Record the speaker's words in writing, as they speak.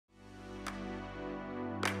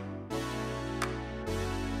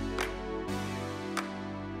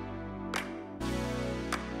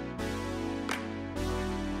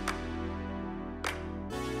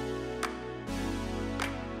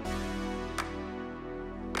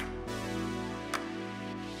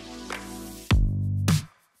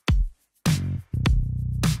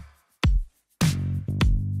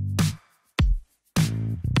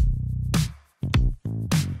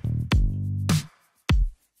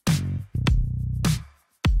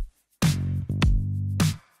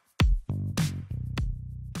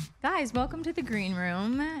Guys, welcome to the green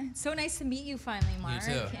room. It's so nice to meet you finally, Mark.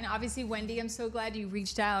 You too. And obviously, Wendy, I'm so glad you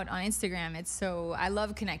reached out on Instagram. I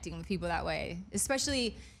love connecting with people that way,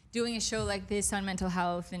 especially doing a show like this on mental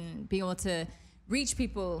health and being able to reach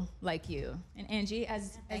people like you. And Angie,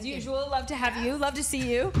 as usual, love to have you, love to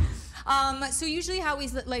see you. So usually how we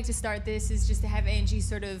like to start this is just to have Angie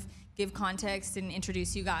sort of give context and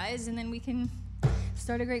introduce you guys, and then we can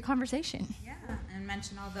start a great conversation. Yeah, and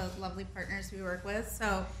mention all the lovely partners we work with.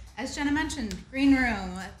 So, as Jenna mentioned, Green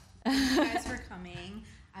Room, thank you guys for coming.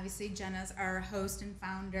 Obviously, Jenna's our host and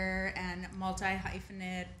founder and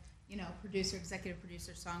multi-hyphenate, producer, executive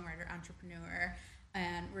producer, songwriter, entrepreneur.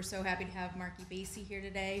 And we're so happy to have Marc E here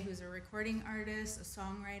today, who's a recording artist, a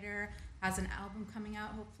songwriter, has an album coming out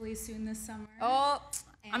hopefully soon this summer. Oh,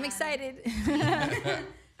 I'm excited.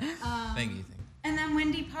 Thank you. And then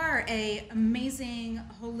Wendy Parr, a amazing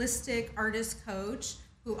holistic artist coach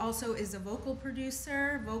who also is a vocal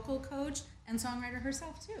producer, vocal coach, and songwriter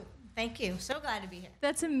herself too. Thank you. So glad to be here.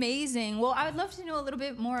 That's amazing. Well, I would love to know a little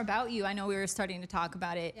bit more about you. I know we were starting to talk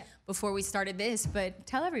about it before we started this, but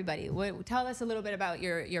tell everybody. Tell us a little bit about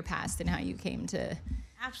your past and how you came to.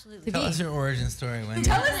 Absolutely. Tell us your origin story, Wendy.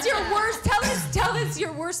 Tell us your worst. Tell us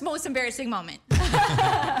your worst, most embarrassing moment.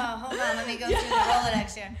 Oh, hold on. Let me go through the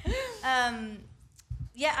Rolodex here.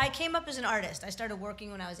 Yeah, I came up as an artist. I started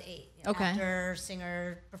working when I was 8. Actor,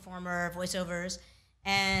 singer, performer, voiceovers.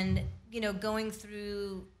 And, going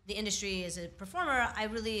through the industry as a performer, I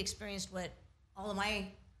really experienced what all of my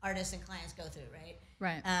artists and clients go through, right?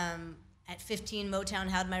 Right. At 15, Motown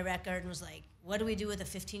had my record and was like, what do we do with a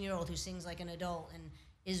 15-year-old who sings like an adult and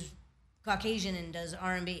is Caucasian and does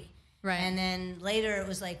R&B? Right. And then later it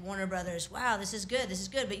was like Warner Brothers, wow, this is good,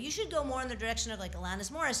 but you should go more in the direction of like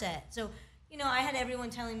Alanis Morissette. So, I had everyone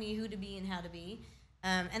telling me who to be and how to be.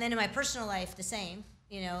 And then in my personal life, the same.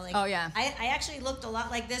 Oh, yeah. I actually looked a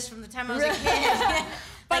lot like this from the time I was a kid.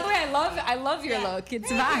 By the way, I love your look.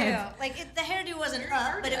 It's a vibe. The hairdo wasn't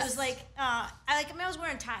up, but it was like, I was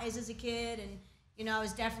wearing ties as a kid, and, I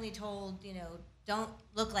was definitely told, don't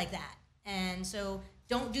look like that. And so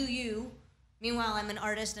don't do you. Meanwhile, I'm an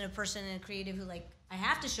artist and a person and a creative who, I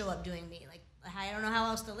have to show up doing me. I don't know how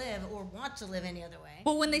else to live or want to live any other way.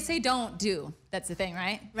 Well, when they say don't do, that's the thing,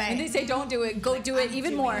 right? Right. When they say don't do it, go do it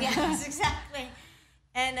even more. Yes, exactly.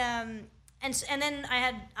 And then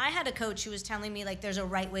I had a coach who was telling me there's a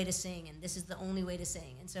right way to sing and this is the only way to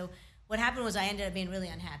sing. And so what happened was I ended up being really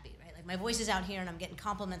unhappy, right? My voice is out here and I'm getting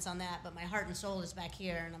compliments on that, but my heart and soul is back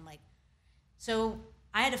here, and I'm so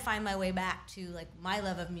I had to find my way back to my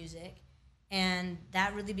love of music. And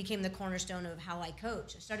that really became the cornerstone of how I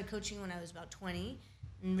coach. I started coaching when I was about 20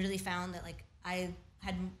 and really found that I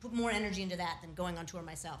had put more energy into that than going on tour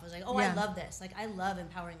myself. I was like, I love this. I love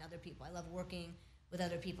empowering other people. I love working with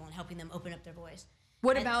other people and helping them open up their voice.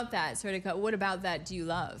 What about that? What about that do you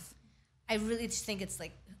love? I really just think it's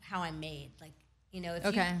how I'm made.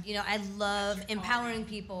 I love empowering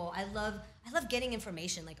people. I love getting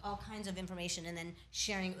information, all kinds of information, and then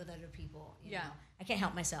sharing it with other people. You know? I can't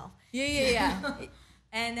help myself. Yeah.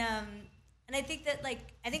 And I think that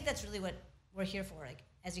that's really what we're here for.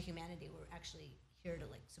 As a humanity, we're actually here to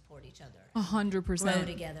support each other. 100%. Grow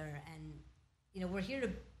together, and we're here to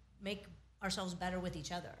make ourselves better with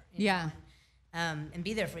each other. And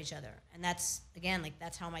be there for each other. And that's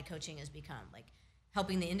that's how my coaching has become.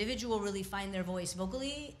 Helping the individual really find their voice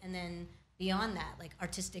vocally, and then beyond that,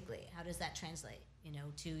 artistically, how does that translate,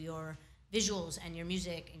 to your visuals and your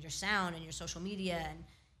music and your sound and your social media. And,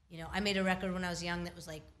 I made a record when I was young that was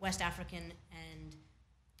West African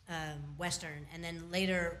and Western, and then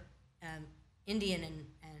later Indian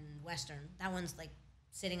and Western. That one's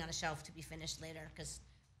sitting on a shelf to be finished later because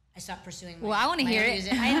I stopped pursuing my I want to hear it.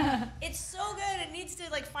 music. It's so good. It needs to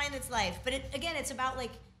find its life. But it's about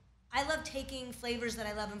I love taking flavors that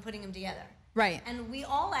I love and putting them together. Right. And we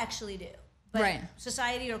all actually do. But right.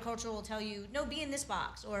 Society or culture will tell you, no, be in this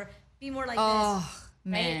box or be more like this. Oh,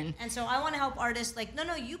 man. Right? And so I want to help artists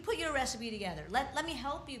no, you put your recipe together. Let me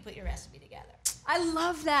help you put your recipe together. I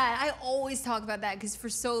love that. I always talk about that because for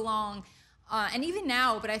so long, and even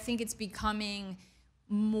now, but I think it's becoming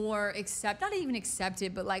more not even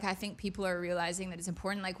accepted, but I think people are realizing that it's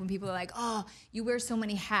important. When people are oh, you wear so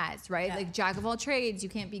many hats, right? Yeah. Jack of all trades, you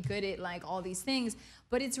can't be good at all these things.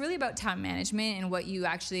 But it's really about time management and what you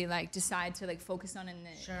actually decide to focus on in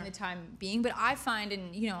the time being. But I find,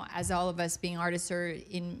 and as all of us being artists are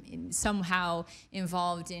in somehow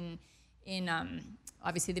involved in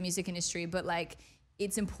obviously the music industry, but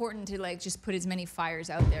it's important to just put as many fires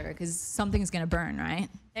out there because something's gonna burn, right?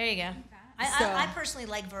 There you go. I personally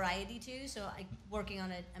like variety too, so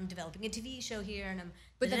I'm developing a TV show here, and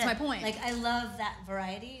But that's my point. Like, I love that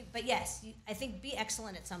variety, but yes, I think be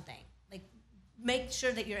excellent at something. Like, make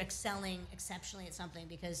sure that you're excelling exceptionally at something,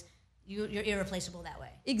 because you're irreplaceable that way.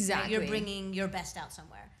 Exactly. You're bringing your best out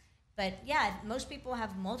somewhere. But yeah, most people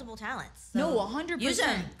have multiple talents. So no, 100%. Use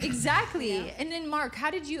them. Exactly. Yeah. And then Mark, how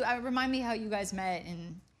did you remind me how you guys met?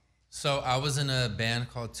 And So I was in a band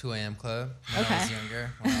called 2 AM Club when I was younger.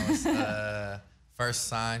 When I was first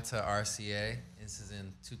signed to RCA. This is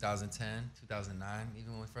in 2010, 2009,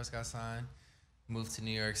 even when we first got signed. Moved to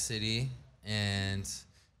New York City, and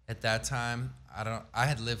at that time, I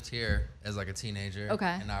had lived here as like a teenager.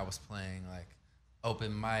 Okay. And I was playing like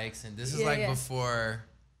open mics, and this is before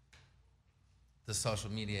the social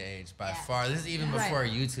media age by far. This is even before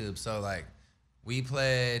YouTube. So like we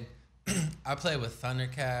played. I played with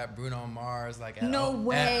Thundercat, Bruno Mars, like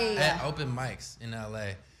at open mics in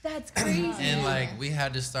LA. That's crazy. And like we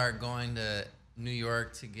had to start going to New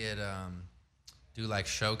York to get do like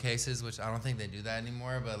showcases, which I don't think they do that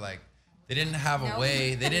anymore. But like they didn't have a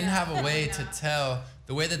way. They didn't have a way to tell.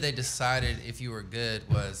 The way that they decided if you were good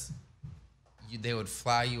was they would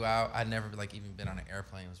fly you out. I'd never like even been on an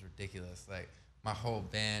airplane. It was ridiculous. Like my whole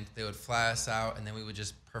band, they would fly us out, and then we would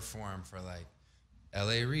just perform for like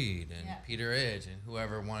L.A. Reid and Peter Edge and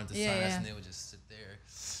whoever wanted to sign us, and they would just sit there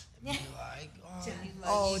and be like,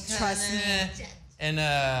 trust me. And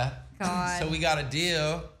so we got a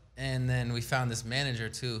deal, and then we found this manager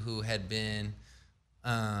too who had been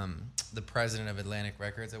the president of Atlantic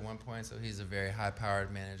Records at one point, so he's a very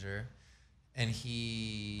high-powered manager. And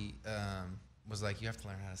he was like, you have to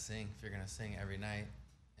learn how to sing if you're going to sing every night,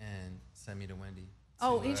 and send me to Wendy.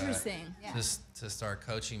 Interesting. Just to start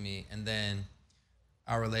coaching me. And then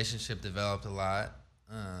our relationship developed a lot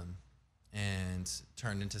and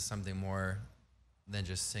turned into something more than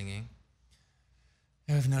just singing.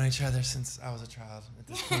 And we've known each other since I was a child at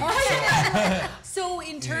this point. So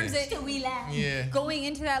in terms of going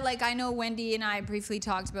into that, like I know Wendy and I briefly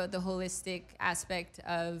talked about the holistic aspect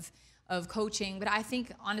of coaching, but I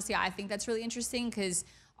think, honestly, that's really interesting because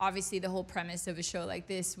obviously the whole premise of a show like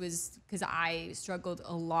this was because I struggled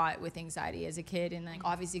a lot with anxiety as a kid, and like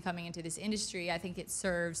obviously coming into this industry, I think it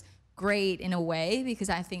serves great in a way because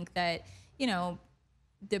I think that, you know,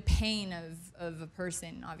 the pain of a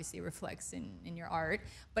person obviously reflects in your art,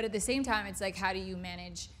 but at the same time, it's like, how do you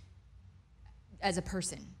manage as a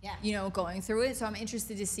person, you know, going through it? So I'm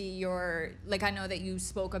interested to see your, like, I know that you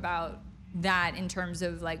spoke about that in terms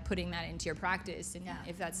of like putting that into your practice, and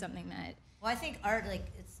if that's something that. Well, I think art, like,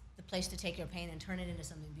 it's the place to take your pain and turn it into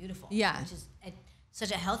something beautiful. Yeah. Which is such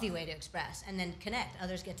a healthy way to express, and then connect.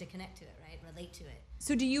 Others get to connect to it, right? Relate to it.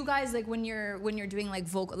 So do you guys, like, when you're doing like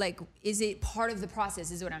vocal, like, is it part of the process?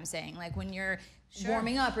 Is what I'm saying. Like when you're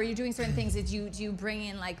warming up or you're doing certain things, do you bring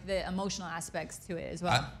in like the emotional aspects to it as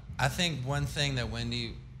well? I think one thing that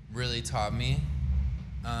Wendy really taught me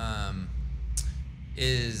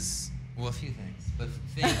is, well, a few things, but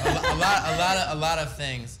a lot of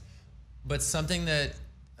things. But something that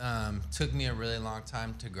took me a really long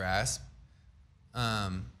time to grasp,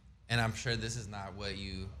 and I'm sure this is not what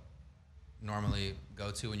you normally go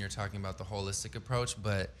to when you're talking about the holistic approach,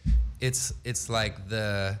 but it's like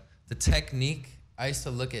the technique. I used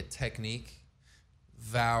to look at technique,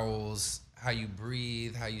 vowels, how you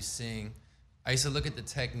breathe, how you sing. I used to look at the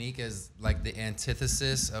technique as like the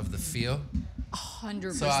antithesis of the feel.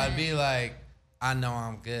 100%. So I'd be like, I know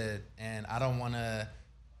I'm good, and I don't want to,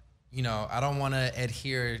 I don't want to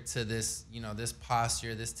adhere to this, this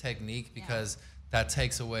posture, this technique, because that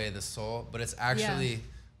takes away the soul. But it's actually,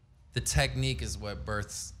 the technique is what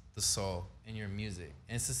births the soul in your music.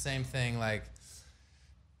 And it's the same thing, like,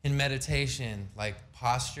 in meditation, like,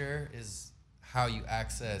 posture is how you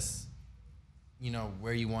access,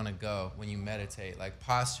 where you want to go when you meditate. Like,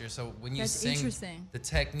 posture. So when you sing, the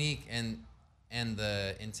technique and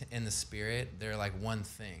the spirit, they're like one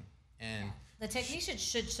thing. And the technique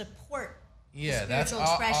should support that's all.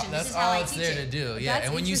 Expression. That's all it's there to do.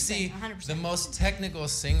 And when you see 100%. the most technical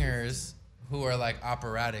singers, who are like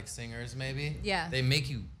operatic singers, maybe, they make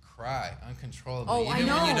you cry uncontrollably, even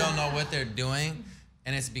when you don't know what they're doing,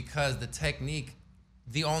 and it's because the technique,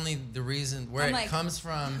 the reason where comes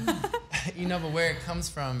from, but where it comes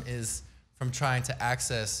from is from trying to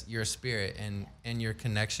access your spirit and your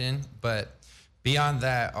connection. But beyond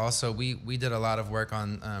that, also we did a lot of work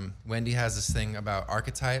on. Wendy has this thing about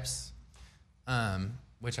archetypes,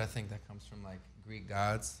 which I think that comes from like Greek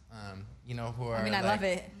gods, who are. I love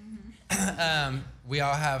it. We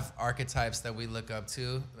all have archetypes that we look up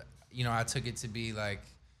to. I took it to be like,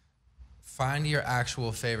 find your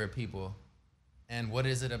actual favorite people, and what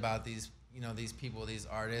is it about these these people, these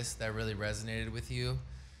artists that really resonated with you.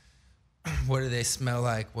 What do they smell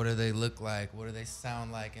like? What do they look like? What do they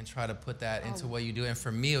sound like? And try to put that into what you do. And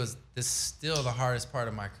for me, this is still the hardest part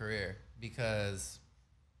of my career, because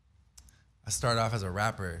I started off as a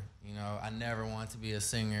rapper. I never wanted to be a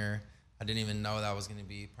singer. I didn't even know that was going to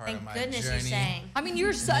be part of my journey. Thank goodness you're saying. I mean,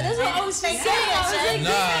 that's what I was saying.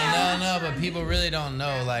 No, but people really don't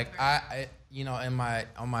know. Like, I on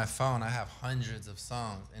my phone, I have hundreds of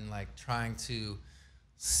songs, and like trying to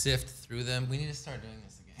sift through them. We need to start doing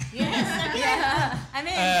this again. Yes. Yeah. I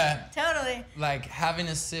mean, totally. Like having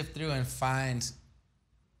to sift through and find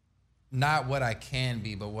not what I can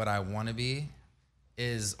be, but what I want to be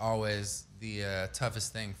is always the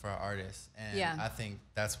toughest thing for an artist. And I think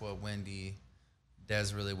that's what Wendy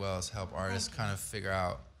does really well, is help artists kind of figure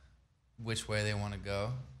out which way they want to go.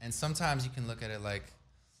 And sometimes you can look at it like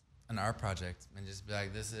an art project and just be like,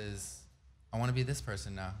 I want to be this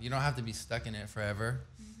person now. You don't have to be stuck in it forever.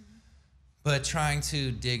 But trying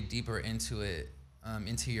to dig deeper into it,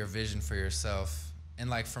 into your vision for yourself. And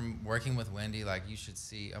like from working with Wendy, like you should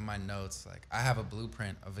see on my notes, like I have a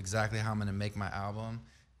blueprint of exactly how I'm gonna make my album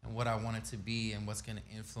and what I want it to be and what's gonna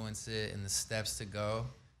influence it and the steps to go.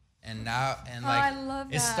 And now, and like, I love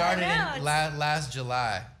that. it started in last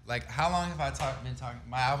July. Like, how long have I been talking?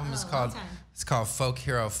 My album is called Folk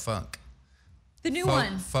Hero Funk. The new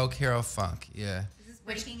one. Folk Hero Funk, yeah.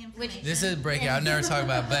 Breaking information. This is breaking. I've never talked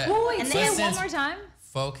about, but wait, say it one more time.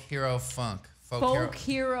 Folk Hero Funk. Folk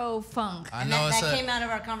Hero Funk. I know that came out of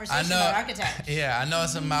our conversation about architect. Yeah, I know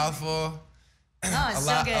it's a mouthful. No, it's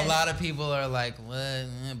so good. A lot of people are like, what?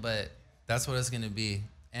 But that's what it's gonna be.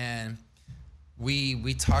 And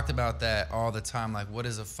we talked about that all the time. Like, what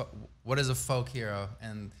is a folk hero?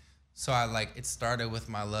 And so it started with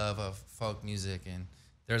my love of folk music, and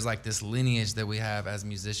there's like this lineage that we have as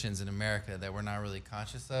musicians in America that we're not really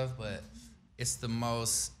conscious of, but it's the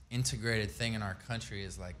most integrated thing in our country.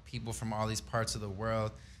 Is like people from all these parts of the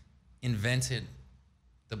world invented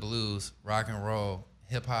the blues, rock and roll,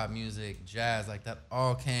 hip hop music, jazz, like that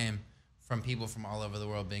all came from people from all over the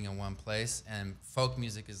world being in one place. And folk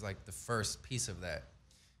music is like the first piece of that.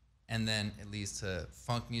 And then it leads to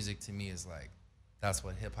funk music. To me is like, that's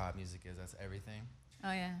what hip hop music is. That's everything.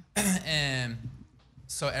 Oh yeah. And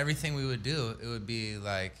so everything we would do, it would be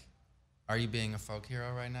like, are you being a folk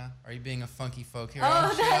hero right now? Are you being a funky folk hero?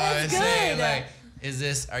 Oh, that is good. Like,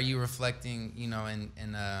 are you reflecting,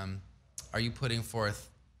 and are you putting forth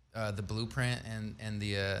the blueprint and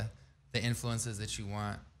the influences that you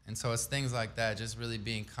want? And so it's things like that, just really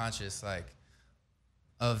being conscious, like,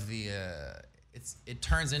 of it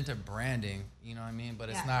turns into branding, you know what I mean? But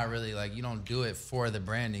it's not really like, you don't do it for the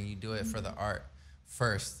branding, you do it for the art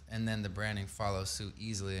first, and then the branding follows suit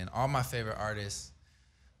easily. And all my favorite artists,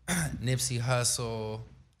 Nipsey Hussle,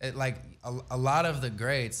 a lot of the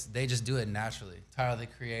greats, they just do it naturally. Tyler, the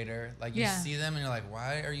Creator, like you see them and you're like,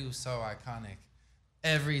 why are you so iconic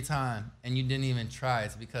every time? And you didn't even try.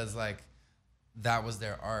 It's because like that was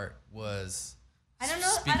their art, was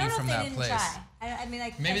speaking from that place. Try. I mean,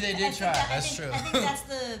 like maybe they did try. That's true. I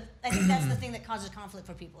think that's the thing that causes conflict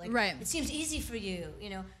for people. Like, right. It seems easy for you,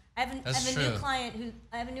 I have a new client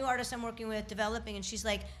I have a new artist I'm working with developing, and she's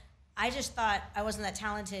like, I just thought I wasn't that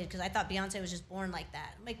talented because I thought Beyonce was just born like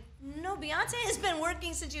that. I'm like, no, Beyonce has been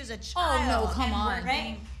working since she was a child. Oh no, come on,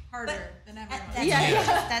 right? Harder than ever.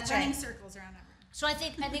 That's running circles around everyone. So I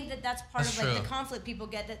think that's part of like the conflict people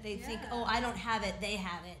get, that they think, oh, I don't have it, they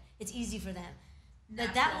have it. It's easy for them.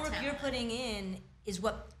 That work you're putting in is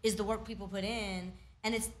the work people put in,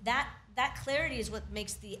 and it's that clarity is what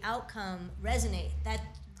makes the outcome resonate. That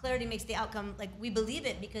clarity makes the outcome, like, we believe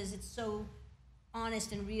it because it's so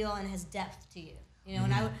honest and real and has depth to you.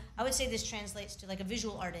 And I would say this translates to like a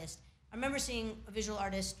visual artist. I remember seeing a visual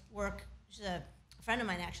artist work, she's a friend of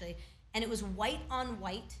mine actually, and it was white on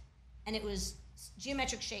white, and it was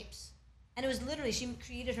geometric shapes. And it was literally, she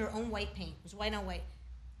created her own white paint. It was white on white.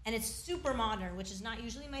 And it's super modern, which is not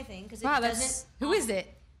usually my thing, because it doesn't. Who is it?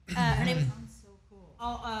 Her name sounds so cool.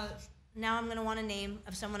 Now I'm going to want a name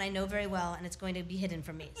of someone I know very well, and it's going to be hidden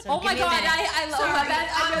from me. So oh my God, I love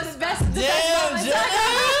that. I know the best.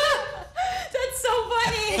 That's so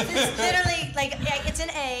funny. It's literally, like, it's an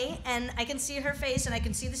A, and I can see her face, and I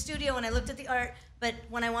can see the studio when I looked at the art, but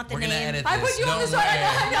when I want the name... I put you on the spot.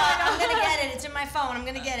 I'm going to get it. It's in my phone. I'm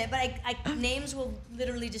going to get it. But names will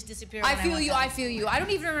literally just disappear. I feel you. I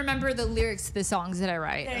don't even remember the lyrics to the songs that I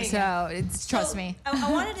write. So trust me.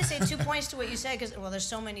 I wanted to say 2 points to what you said, because, well, there's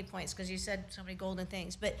so many points, because you said so many golden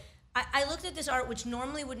things. But I looked at this art, which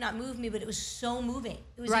normally would not move me, but it was so moving.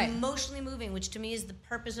 It was emotionally moving, which to me is the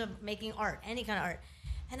purpose of making art, any kind of art.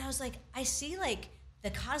 And I was like, I see like the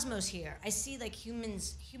cosmos here. I see like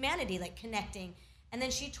humanity like connecting. And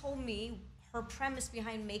then she told me her premise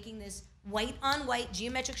behind making this white on white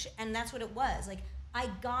geometric, and that's what it was. Like, I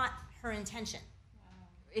got her intention.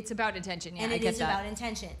 It's about intention, yeah. And it is about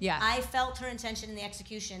intention. Yeah. I felt her intention in the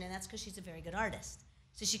execution, and that's because she's a very good artist.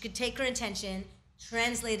 So she could take her intention,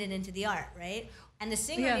 translate it into the art, right? And the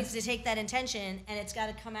singer needs to take that intention, and it's got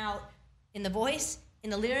to come out in the voice, in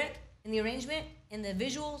the lyric, in the arrangement, in the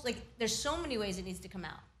visuals. Like, there's so many ways it needs to come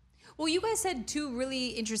out. Well, you guys said two really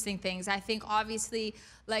interesting things. I think obviously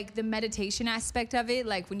like the meditation aspect of it,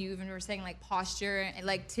 like when you even were saying like posture, and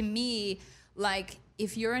like to me, like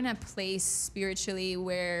if you're in a place spiritually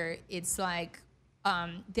where it's like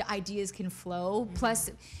the ideas can flow, plus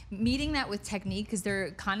meeting that with technique, because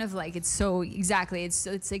they're kind of like, it's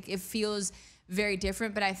like it feels very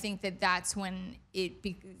different, but I think that that's when it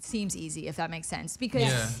seems easy, if that makes sense.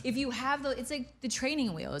 Because if you have it's like the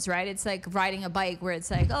training wheels, right? It's like riding a bike where it's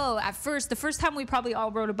like, oh, at first, the first time we probably all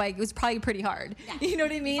rode a bike, it was probably pretty hard. Yeah. You know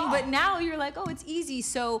what I mean? But now you're like, oh, it's easy.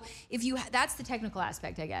 So if you, that's the technical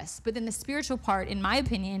aspect, I guess. But then the spiritual part, in my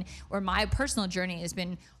opinion, or my personal journey has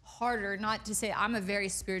been harder. Not to say I'm a very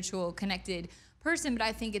spiritual, connected person, but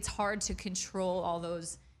I think it's hard to control all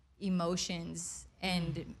those emotions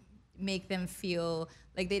and make them feel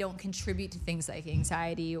like they don't contribute to things like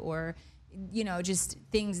anxiety or, you know, just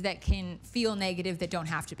things that can feel negative that don't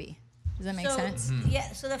have to be. Does that make sense?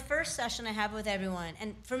 Yeah, so the first session I have with everyone,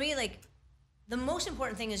 and for me, like, the most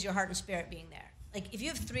important thing is your heart and spirit being there. Like, if you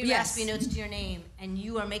have 3 raspy notes to your name and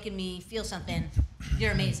you are making me feel something,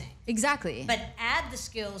 you're amazing. Exactly. But add the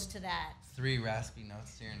skills to that. 3 raspy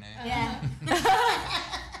notes to your name. Yeah.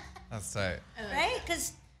 That's tight. Right?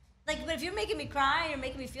 Because, like, but if you're making me cry, you're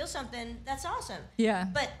making me feel something, that's awesome. Yeah.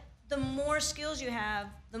 But the more skills you have,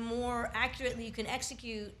 the more accurately you can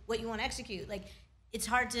execute what you want to execute. Like, it's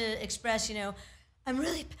hard to express, you know, I'm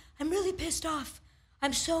really pissed off.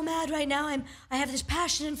 I'm so mad right now. I have this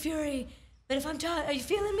passion and fury. But if are you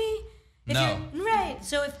feeling me? No. Right.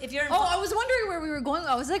 So if you're I was wondering where we were going.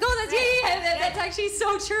 I was like, oh, that's actually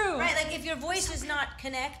so true. Right. Like, if your voice is not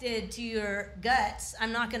connected to your guts,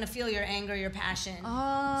 I'm not going to feel your anger, your passion.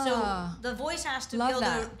 Oh. So the voice has to be able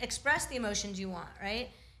to express the emotions you want, right?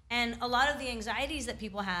 And a lot of the anxieties that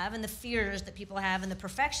people have and the fears that people have and the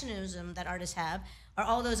perfectionism that artists have are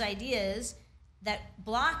all those ideas that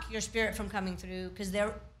block your spirit from coming through because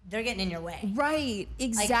they're getting in your way. Right,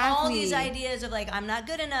 exactly. Like, all these ideas of, like, I'm not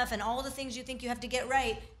good enough and all the things you think you have to get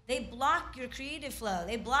right, they block your creative flow.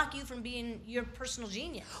 They block you from being your personal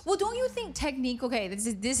genius. Well, don't you think technique, okay,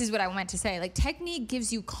 this is what I meant to say. Like, technique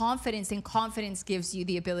gives you confidence, and confidence gives you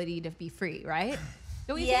the ability to be free, right?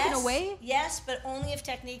 Don't you think in a way? Yes, but only if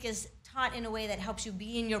technique is taught in a way that helps you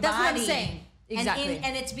be in your body. That's what I'm saying. Exactly.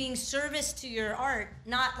 And it's being service to your art,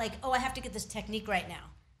 not like, oh, I have to get this technique right now.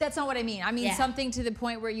 That's not what I mean. I mean something to the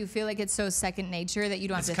point where you feel like it's so second nature that you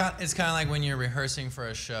don't have to... It's kind of like when you're rehearsing for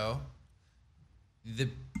a show.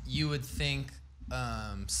 You would think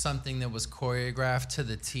something that was choreographed to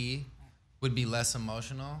the T would be less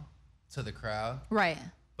emotional to the crowd. Right.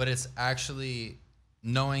 But it's actually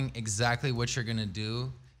knowing exactly what you're going to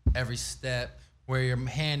do, every step, where your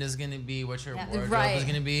hand is going to be, what your wardrobe is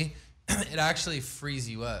going to be. It actually frees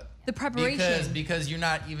you up. The preparation. Because you're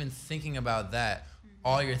not even thinking about that.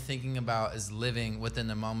 All you're thinking about is living within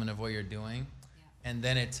the moment of what you're doing. Yeah. And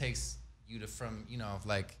then it takes you to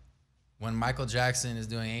like when Michael Jackson is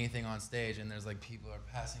doing anything on stage and there's like people are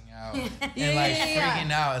passing out and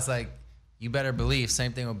freaking out, it's like, you better believe,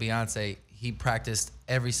 same thing with Beyonce. He practiced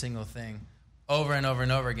every single thing over and over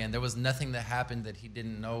and over again. There was nothing that happened that he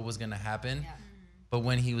didn't know was gonna happen. Yeah. But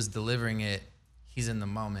when he was delivering it, he's in the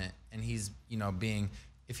moment and he's, being,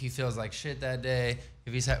 if he feels like shit that day,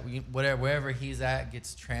 if he's wherever he's at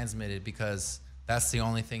gets transmitted because that's the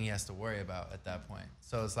only thing he has to worry about at that point.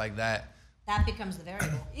 So it's like that. That becomes the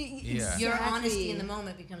variable. Yeah. Your honesty in the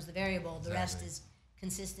moment becomes the variable. The rest is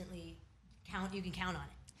consistently you can count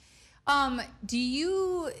on it. Do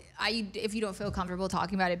you, if you don't feel comfortable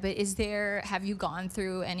talking about it, but have you gone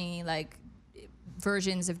through any like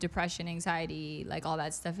versions of depression, anxiety, like all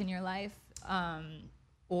that stuff in your life?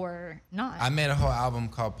 Or not? I made a whole album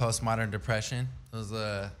called Postmodern Depression. It was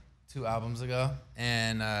 2 albums ago,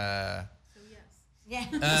 and I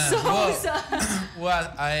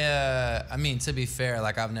mean, to be fair,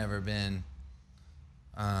 like I've never been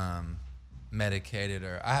medicated,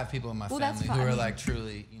 or I have people in my family who are like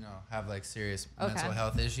truly, have like serious mental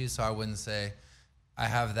health issues. So I wouldn't say I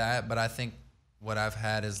have that, but I think what I've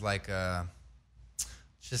had is like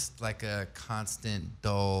just like a constant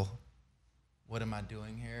dull. What am I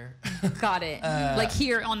doing here? Got it. Like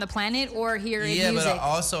here on the planet or here in music? Yeah, but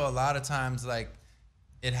also a lot of times, like,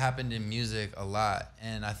 it happened in music a lot.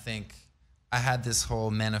 And I think I had this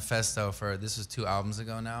whole manifesto for, this was 2 albums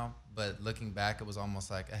ago now, but looking back, it was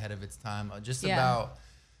almost like ahead of its time. Just about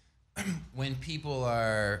when people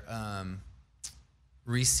are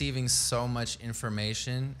receiving so much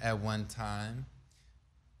information at one time,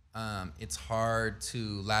 it's hard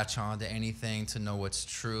to latch on to anything, to know what's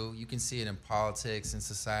true. You can see it in politics and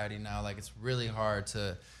society now. Like, it's really hard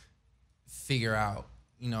to figure out,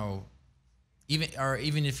 you know,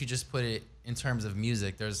 even if you just put it in terms of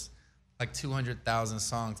music, there's like 200,000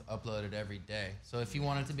 songs uploaded every day. So if you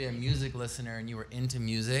wanted to be a music listener and you were into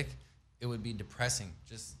music, it would be depressing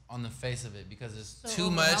just on the face of it, because there's So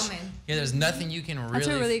too much. overwhelming. Yeah, there's nothing you can really. That's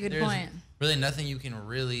a really good there's point. Really nothing you can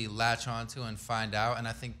really latch onto and find out. And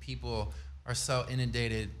I think people are so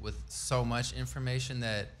inundated with so much information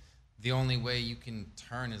that the only way you can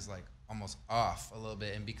turn is like almost off a little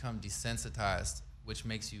bit and become desensitized, which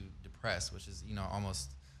makes you depressed, which is, you know,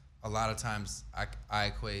 almost a lot of times I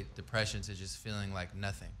equate depression to just feeling like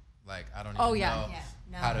nothing. Like, I don't even know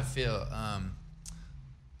how to feel.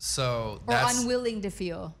 So or that's unwilling to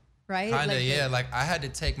feel, right? Kinda, like yeah. Like, I had to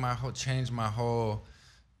change my whole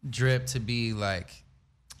drip to be like,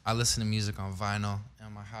 I listen to music on vinyl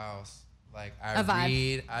in my house. Like, I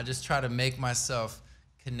read. I just try to make myself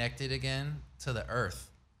connected again to the earth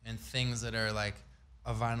and things that are like,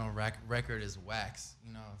 a vinyl record is wax.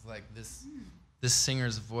 You know, it's like this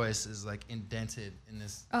singer's voice is like indented in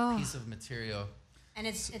this piece of material. And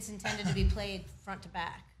it's intended to be played front to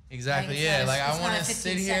back. Exactly, Like, yeah. not like, a- I it's want not to a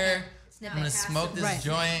sit 15-second here, snippet. I'm going to smoke this Right.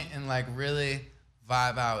 joint and like really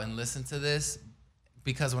vibe out and listen to this,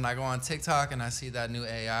 because when I go on TikTok and I see that new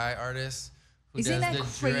AI artist who Isn't does that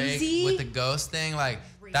the crazy? Drake with the ghost thing, like,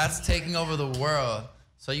 that's taking over the world.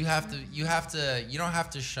 So you don't have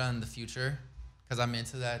to shun the future, because I'm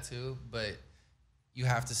into that too, but you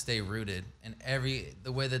have to stay rooted. And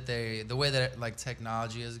the way that like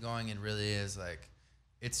technology is going, it really is like,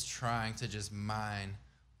 it's trying to just mine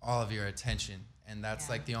all of your attention, and that's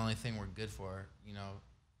like the only thing we're good for, you know.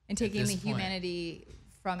 and taking the this point. humanity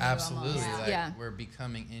from you Absolutely, almost. like, we're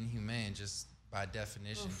becoming inhumane just by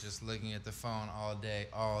definition. Just looking at the phone all day,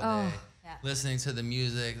 Yeah. listening to the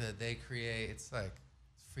music that they create. It's like,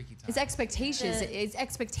 it's freaky time. It's expectations. It's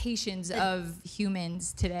expectations of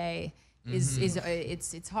humans today.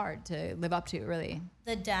 It's hard to live up to, really.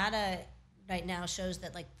 The data right now shows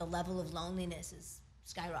that like the level of loneliness is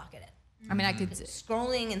skyrocketed. I mean, I could.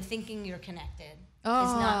 Scrolling and thinking you're connected is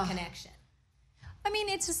Oh. not connection. I mean,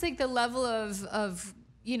 it's just like the level of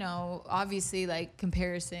you know, obviously like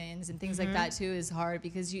comparisons and things like that too is hard,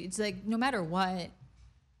 because it's like no matter what,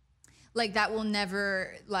 like that will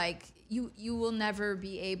never, like you will never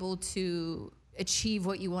be able to achieve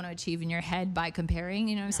what you want to achieve in your head by comparing,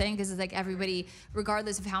 you know what I'm saying? Because it's like everybody,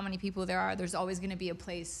 regardless of how many people there are, there's always going to be a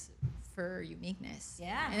place for uniqueness.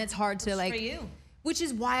 Yeah. And it's hard to like, for you. which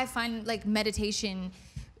is why I find like meditation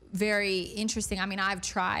very interesting. I mean, I've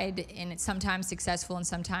tried, and it's sometimes successful and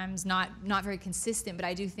sometimes not very consistent, but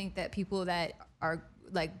I do think that people that are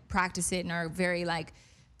like practice it and are very like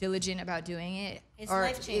diligent about doing it, It's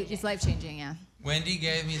life-changing. It's life-changing, yeah. Wendy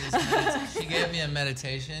gave me she gave me a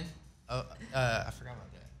meditation. Oh, I forgot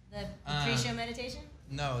about that. The pre-show meditation?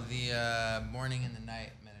 No, the morning and the night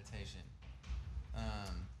meditation.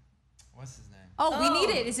 What's his name? Oh, we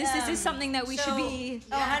need it. Is this something that we should be?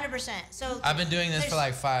 Oh, 100%. So I've been doing this for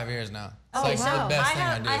like 5 years now. It's like wow. the best thing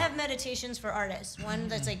I do. I have meditations for artists. One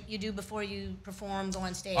that's like you do before you perform, go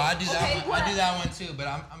on stage. Oh, I do that one. I do that one too, but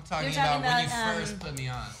I'm talking You're talking about when about, you first put me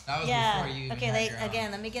on. That was Yeah. before you even Okay. had Like, your own.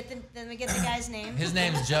 again, let me get the guy's name. His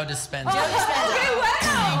name's Joe Dispenza. Okay,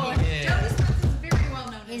 wow. Yeah. Joe Dispenza is very well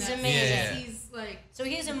known. He's in that. amazing. Yeah. He's like. So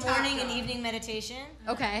he has a the top morning and dog. evening meditation.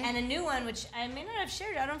 Okay. And a new one, which I may not have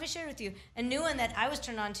shared. I don't know if I shared with you. A new one that I was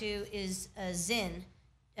turned on to is Zinn.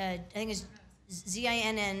 I think it's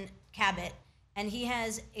Zinn Cabot, and he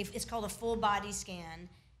has it's called a full body scan,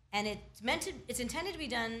 and it's intended to be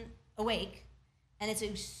done awake, and it's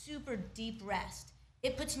a super deep rest.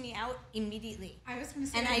 It puts me out immediately, I was going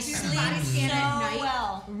to say, and I I do the sleep body so scan at night.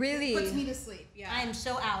 well. Really? Puts me to sleep. Yeah. I'm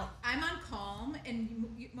so out. I'm on Calm,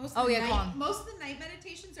 and most Oh, of the yeah, night, Calm. most of the night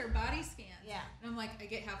meditations are body scans. Yeah. And I'm like, I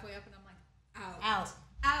get halfway up, and I'm like, Out.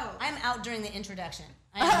 out. I'm out during the introduction.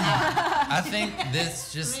 I am out. I think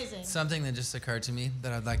this just Amazing. something that just occurred to me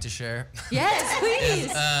that I'd like to share. Yes,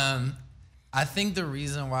 please. I think the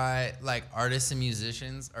reason why like artists and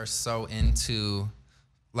musicians are so into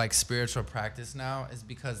like spiritual practice now is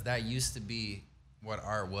because that used to be what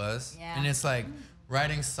art was. Yeah. And it's like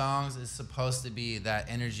writing songs is supposed to be that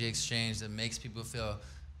energy exchange that makes people feel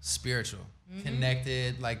spiritual,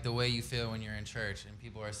 connected, like the way you feel when you're in church and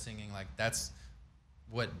people are singing. Like that's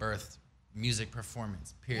what birthed music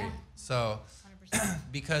performance, period. Yeah. So 100%.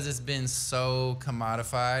 because it's been so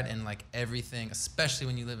commodified and like everything, especially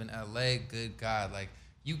when you live in LA, good God, like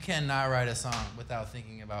you cannot write a song without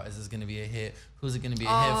thinking about, is this gonna be a hit? Who's it gonna be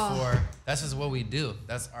a hit for? That's just what we do.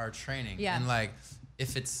 That's our training. Yeah. And like,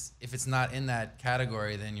 if it's not in that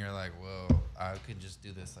category, then you're like, well, I could just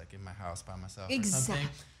do this like in my house by myself or something.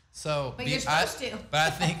 So, But you're supposed to. But I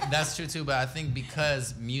think that's true too. But I think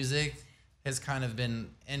because music has kind of been,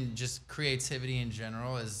 and just creativity in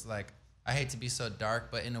general is like, I hate to be so dark,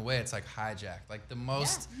 but in a way it's like hijacked. Like the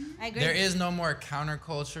most, I agree. there is no more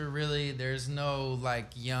counterculture really. There's no like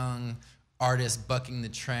young artists bucking the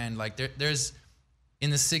trend. Like there's, in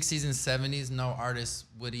the 60s and 70s, no artist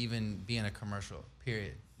would even be in a commercial,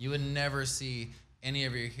 period. You would never see any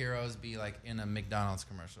of your heroes be like in a McDonald's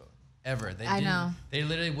commercial, ever. They didn't. They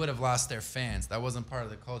literally would have lost their fans. That wasn't part of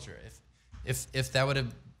the culture. If that would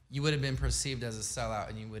have, you would have been perceived as a sellout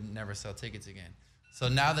and you would never sell tickets again. So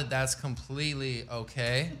now that that's completely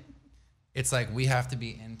okay, it's like we have to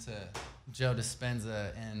be into Joe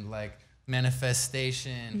Dispenza and like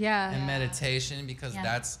manifestation and meditation, because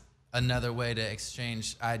that's another way to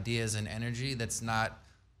exchange ideas and energy that's not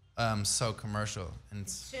so commercial. And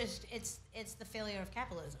it's the failure of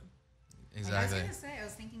capitalism. Exactly. I was gonna say, I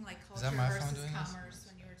was thinking like culture versus commerce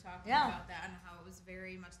when you were talking about that, and how it was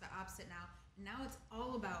very much the opposite now. And now it's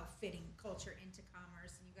all about fitting culture into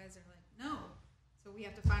commerce, and you guys are like, no. So we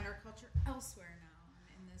have to find our culture elsewhere now,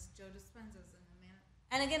 and in this Joe Dispenza's and the man.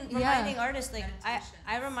 And again, reminding artists, like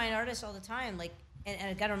I remind artists all the time, like, and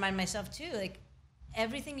I gotta remind myself too, like,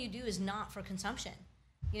 everything you do is not for consumption.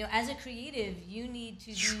 You know, as a creative, you need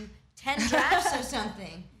to do 10 drafts of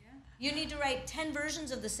something. You need to write 10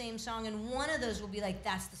 versions of the same song, and one of those will be like,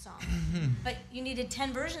 that's the song. But you needed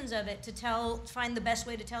 10 versions of it to find the best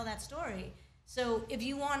way to tell that story. So if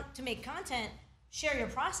you want to make content, share your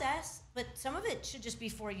process, but some of it should just be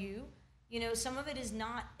for you. You know, some of it is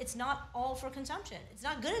not, it's not all for consumption. It's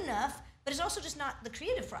not good enough, but it's also just not the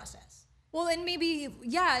creative process. Well, and maybe,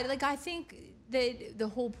 like I think that the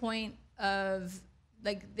whole point of,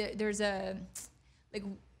 like, there's a, like,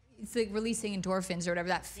 it's like releasing endorphins or whatever,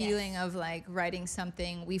 that feeling of like writing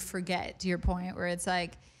something we forget, to your point, where it's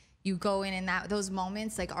like you go in and those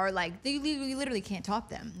moments like are like, you literally can't top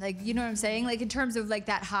them. Like, you know what I'm saying? Like in terms of like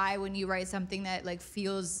that high when you write something that like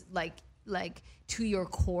feels like to your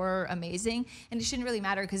core amazing. And it shouldn't really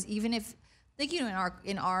matter, because even if, like, you know,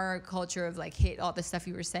 in our culture of like hit, all the stuff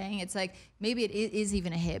you were saying, it's like maybe it is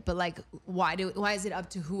even a hit, but like why is it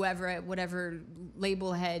up to whoever at whatever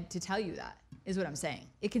label head to tell you that, is what I'm saying.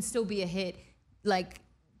 It can still be a hit, like,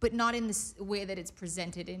 but not in this way that it's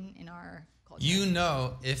presented in our culture. You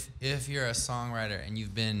know, if you're a songwriter and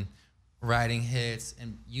you've been writing hits,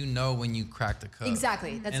 and you know when you crack the code.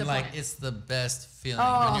 Exactly, that's the point. And like it's the best feeling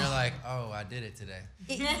when you're like, oh, I did it today.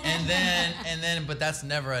 and then, but that's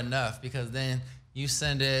never enough, because then you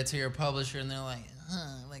send it to your publisher and they're like,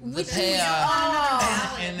 like the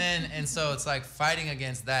payoff. And so it's like fighting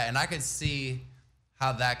against that. And I could see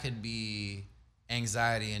how that could be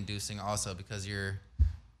anxiety inducing also, because you're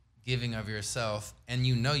giving of yourself and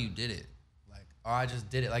you know you did it. Like, oh, I just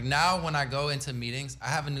did it. Like now when I go into meetings, I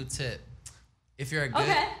have a new tip. If you're a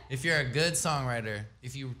good songwriter,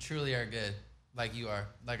 if you truly are good, like you are,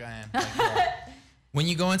 like I am, like you are, when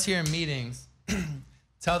you go into your meetings,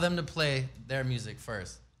 tell them to play their music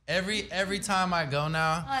first. Every time I go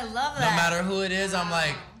now, I love that. No matter who it is, I'm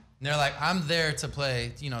like, they're like, I'm there to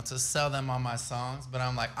play, you know, to sell them on my songs, but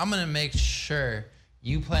I'm like, I'm gonna make sure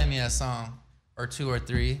you play me a song or two or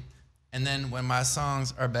three, and then when my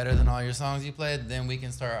songs are better than all your songs you played, then we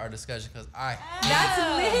can start our discussion, because I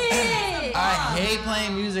hate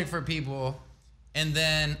playing music for people, and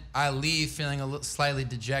then I leave feeling slightly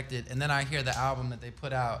dejected, and then I hear the album that they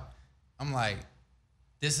put out. I'm like,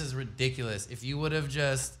 this is ridiculous. If you would have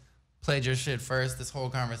just played your shit first, this whole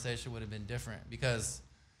conversation would have been different, because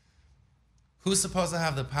who's supposed to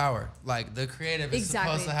have the power? Like, the creative is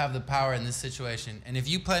supposed to have the power in this situation. And if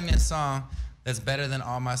you play me a song that's better than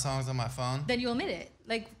all my songs on my phone, then you admit it.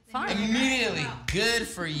 Like, fine. Immediately. Good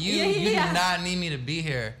for you. You do not need me to be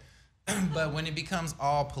here. But when it becomes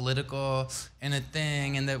all political and a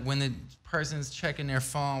thing, and that when the person's checking their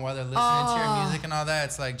phone while they're listening to your music and all that,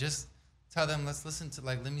 it's like, just tell them, let's listen to,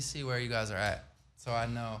 like, let me see where you guys are at, so I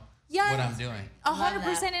know what I'm doing.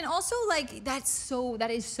 100%. And also, like, that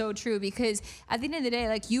is so true, because at the end of the day,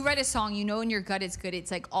 like, you write a song, you know in your gut it's good,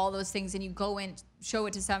 it's like all those things, and you go and show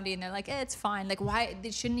it to somebody and they're like, it's fine. Like, why?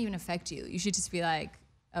 It shouldn't even affect you. You should just be like,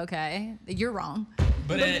 okay, you're wrong.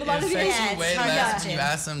 But in a sexy way, you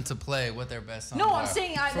ask them to play what their best songs are. No, I'm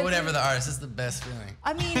saying for whatever the artist, it's the best feeling.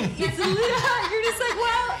 I mean, it's a little. You're just like,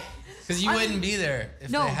 well, because you wouldn't be there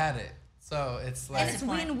if they had it. So it's like, and it's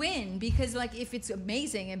win-win, because like if it's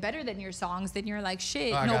amazing and better than your songs, then you're like,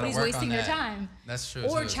 shit, I nobody's wasting your time. That's true.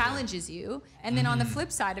 Or challenges you, and then on the flip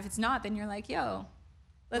side, if it's not, then you're like, yo,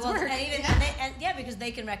 let's work. And because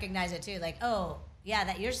they can recognize it too, like, oh yeah,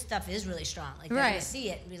 that your stuff is really strong. Like they're gonna see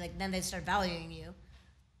it and be like, then they start valuing you.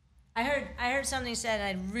 I heard something said,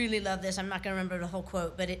 and I really love this. I'm not gonna remember the whole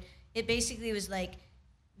quote, but it basically was like,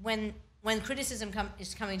 when criticism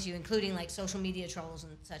is coming to you, including like social media trolls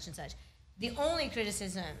and such. The only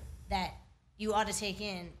criticism that you ought to take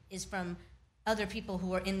in is from other people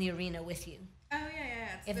who are in the arena with you. Oh yeah.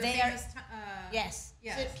 It's if the they famous, yes.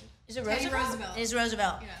 Is it Teddy Roosevelt? Roosevelt. It is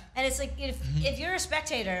Roosevelt. Yeah. And it's like if you're a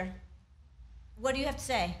spectator, what do you have to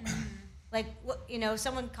say? Like what,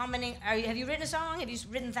 someone commenting, have you written a song? Have you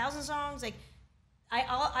written 1,000 songs? Like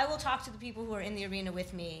I will talk to the people who are in the arena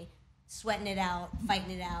with me, sweating it out,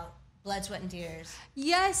 fighting it out. Blood, sweat, and tears.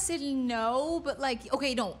 Yes and no, but like,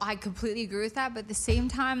 okay, no, I completely agree with that. But at the same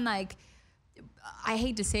time, like, I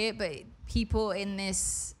hate to say it, but people in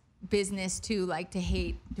this business too like to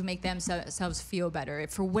hate to make themselves feel better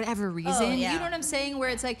for whatever reason. You know what I'm saying? Where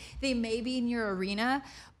it's like they may be in your arena,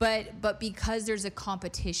 but because there's a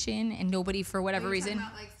competition and nobody for whatever reason.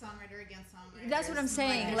 About, like, songwriter against songwriter. That's what I'm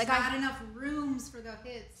saying. Like not enough rooms for the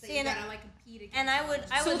hits. That you gotta like compete against. And I would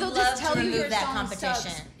they'll love just tell to you remove your that song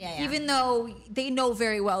competition. sucks, Yeah. Even though they know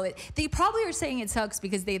very well they probably are saying it sucks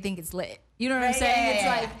because they think it's lit. You know what I'm saying? It's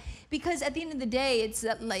like, because at the end of the day, it's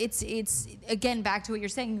again back to what you're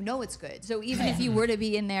saying. You know it's good. So even if you were to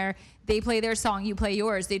be in there, they play their song, you play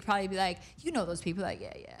yours. They'd probably be like, those people, like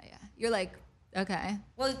yeah. You're like, okay.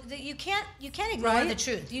 Well, you can't ignore the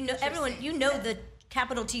truth. You know, everyone. You know the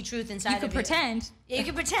capital T truth inside. You can pretend. Yeah, you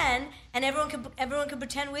can pretend, and everyone can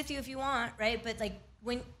pretend with you if you want, right? But like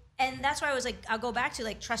and that's why I was like, I'll go back to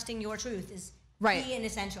like trusting your truth is key and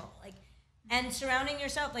essential. Like, and surrounding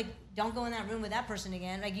yourself, like, don't go in that room with that person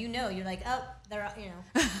again. Like, you're like, oh, they're,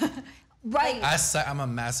 Right. I'm a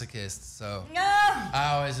masochist, so No.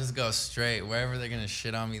 I always just go straight wherever they're gonna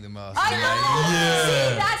shit on me the most. I know.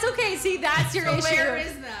 See, that's okay. See, that's your issue. Where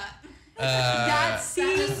is that? That's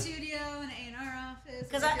the studio and A&R office.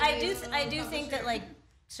 Because I do think that like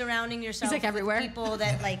surrounding yourself like everywhere. with people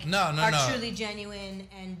that like No. are truly genuine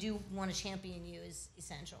and do want to champion you is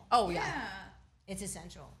essential. Oh yeah. It's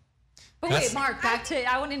essential. But wait, Mark,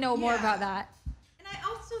 I want to know more about that. And I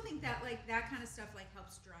also think that like that kind of stuff like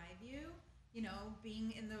helps drive you.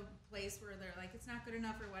 Being in the place where they're like, it's not good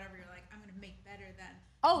enough or whatever. You're like, I'm gonna make better than.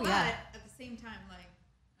 Oh but yeah. At the same time, like,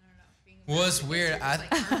 I don't know. Being well, it's weird.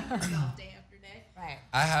 Like harming yourself day after day. Right.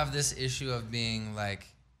 I have this issue of being like,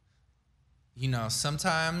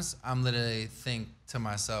 sometimes I'm literally think to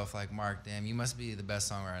myself like, Mark, damn, you must be the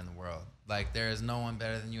best songwriter in the world. Like there is no one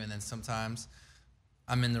better than you. And then sometimes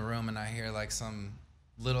I'm in the room and I hear like some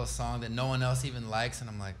little song that no one else even likes, and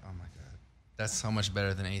I'm like, oh my god, that's so much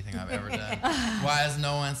better than anything I've ever done. Why is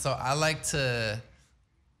no one? So I'm like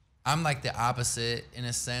the opposite in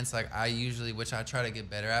a sense. Like which I try to get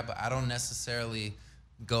better at, but I don't necessarily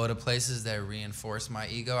go to places that reinforce my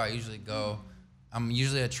ego. I'm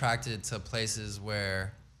usually attracted to places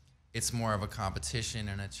where it's more of a competition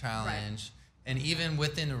and a challenge. Right. And even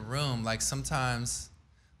within a room, like sometimes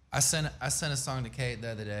I sent a song to Kate the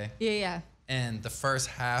other day. Yeah. And the first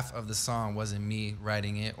half of the song wasn't me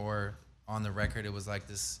writing it or on the record. It was like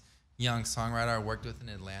this young songwriter I worked with in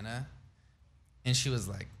Atlanta. And she was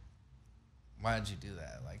like, why did you do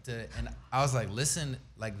that? And I was like, listen,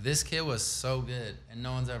 like this kid was so good and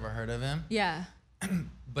no one's ever heard of him. Yeah.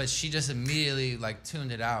 But she just immediately like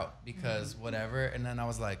tuned it out because whatever. And then I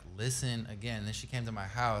was like, listen again. And then she came to my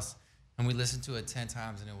house and we listened to it 10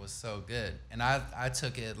 times and it was so good. And I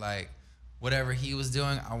took it like whatever he was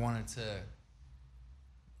doing, I wanted to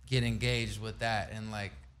get engaged with that and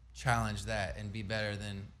like challenge that and be better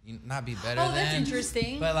than, not be better than. Oh, that's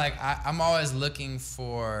interesting. But like I'm always looking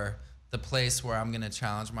for the place where I'm gonna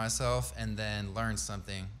challenge myself and then learn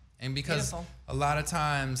something. And because a lot of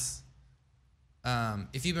times,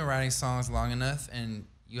 if you've been writing songs long enough and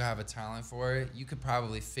you have a talent for it, you could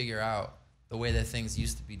probably figure out the way that things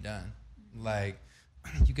used to be done. Like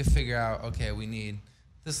you could figure out, okay, we need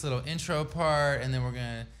this little intro part and then we're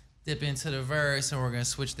gonna dip into the verse and we're gonna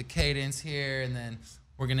switch the cadence here and then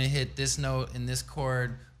we're gonna hit this note in this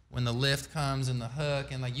chord when the lift comes and the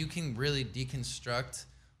hook, and like you can really deconstruct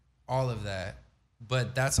all of that.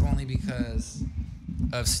 But that's only because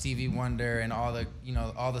of Stevie Wonder and all the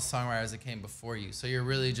all the songwriters that came before you. So you're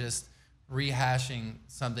really just rehashing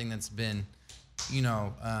something that's been you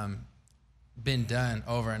know, been done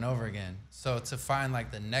over and over again. So to find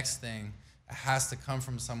like the next thing, it has to come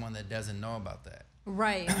from someone that doesn't know about that.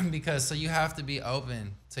 Right. Because so you have to be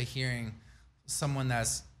open to hearing someone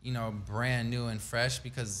that's, you know, brand new and fresh,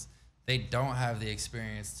 because they don't have the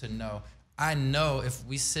experience to know. I know if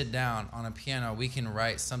we sit down on a piano, we can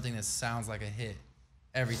write something that sounds like a hit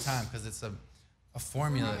every time, because it's a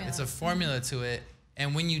formula. It's a formula to it.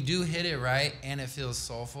 And when you do hit it right and it feels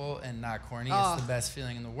soulful and not corny, it's the best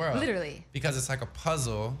feeling in the world. Literally. Because it's like a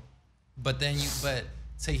puzzle, but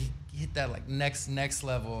to hit that like next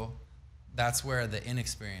level, that's where the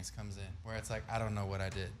inexperience comes in, where it's like, I don't know what I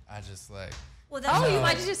did. I just like, Well, you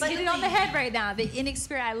might just hit it on the head right now. The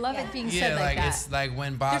inexperience. I love it being said like that. It's like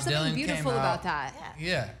when Bob There's Dylan something came beautiful out. about that.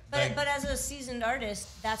 Yeah. But as a seasoned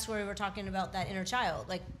artist, that's where we're talking about that inner child.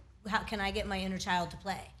 Like, how can I get my inner child to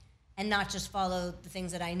play, and not just follow the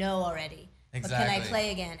things that I know already? Exactly. But can I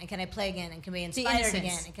play again? And can I play again? And can I be inspired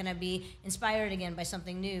again? And can I be inspired again by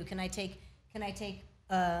something new? Can I take?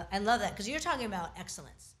 I love that, because you're talking about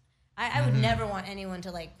excellence. I would never want anyone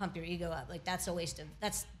to like pump your ego up. Like that's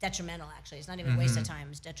detrimental. Actually, it's not even a waste of time.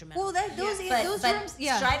 It's detrimental. Well, those rooms,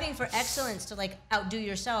 striving for excellence to like outdo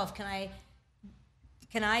yourself. Can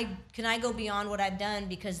I go beyond what I've done,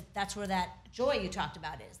 because that's where that joy you talked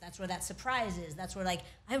about is. That's where that surprise is. That's where like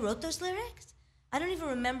I wrote those lyrics. I don't even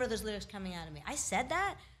remember those lyrics coming out of me. I said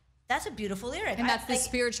that. That's a beautiful lyric. And that's the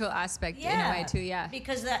spiritual aspect in a way too. Yeah.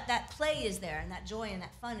 Because that play is there, and that joy and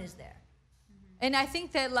that fun is there. And I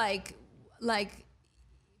think that like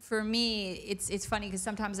for me, it's funny because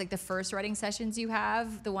sometimes like the first writing sessions you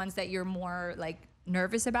have, the ones that you're more like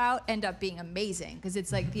nervous about, end up being amazing, because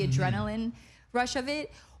it's like the adrenaline rush of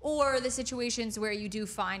it, or the situations where you do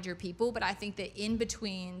find your people. But I think the in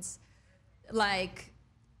betweens, like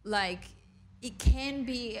it can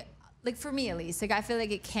be, like for me at least, like I feel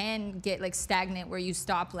like it can get like stagnant, where you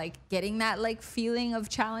stop like getting that like feeling of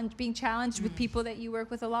being challenged with people that you work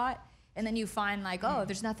with a lot. And then you find like, oh,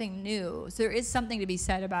 there's nothing new. So there is something to be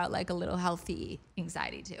said about like a little healthy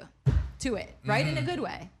anxiety to it, right? In a good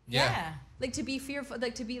way. Yeah. Like to be fearful,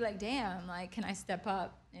 like to be like, damn, like can I step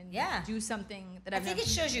up and do something that I think it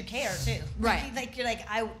shows you care too. Right. Like you're like,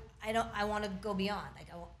 I want to go beyond. Like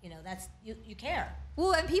that's you care.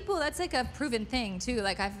 Well, and people, that's like a proven thing too.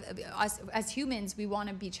 Like as humans, we want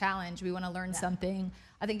to be challenged. We want to learn something.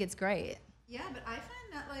 I think it's great. Yeah, but I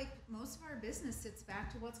find that like most of our business sits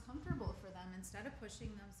back to what's comfortable for them, instead of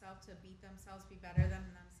pushing themselves to beat themselves, be better than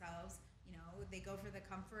themselves. You know, they go for the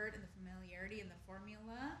comfort and the familiarity and the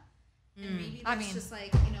formula. And maybe that's just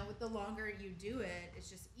like, you know, with the longer you do it, it's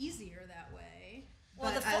just easier that way.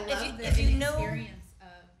 Well, but I love the experience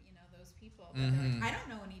of, you know, those people. That they're like, I don't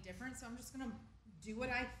know any different, so I'm just gonna do what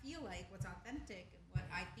I feel like, what's authentic and what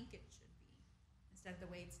I think it should be, instead of the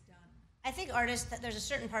way it's done. I think there's a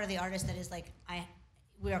certain part of the artist that is like,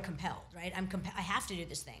 we are compelled, right? I have to do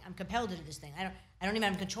this thing. I'm compelled to do this thing. I don't even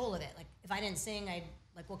have control of it. Like if I didn't sing,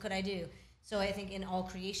 what could I do? So I think in all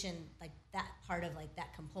creation, like that part of like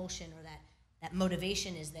that compulsion or that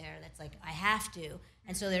motivation is there. That's like, I have to.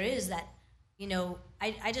 And so there is that, you know,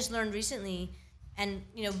 I just learned recently, and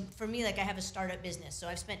you know, for me, like I have a startup business. So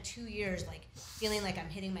I've spent 2 years like feeling like I'm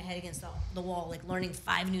hitting my head against the wall, like learning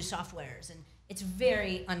 5 new softwares, and it's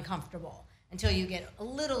very uncomfortable until you get a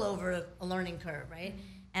little over a learning curve, right?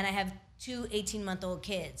 And I have 2 18-month-old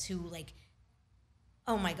kids who like,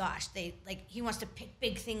 oh my gosh, he wants to pick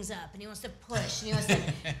big things up, and he wants to push, and he wants to,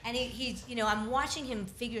 and he's, you know, I'm watching him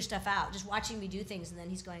figure stuff out, just watching me do things, and then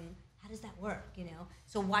he's going, how does that work, you know?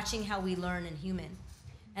 So watching how we learn in human.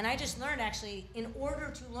 And I just learned actually, in order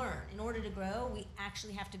to learn, in order to grow, we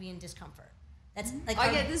actually have to be in discomfort. That's like our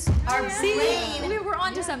brain. We're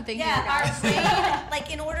onto something. Yeah, here, our brain.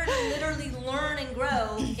 Like in order to literally learn and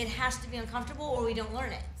grow, it has to be uncomfortable, or we don't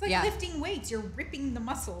learn it. It's like lifting weights. You're ripping the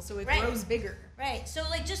muscle so it grows bigger. Right. So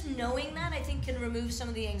like just knowing that, I think, can remove some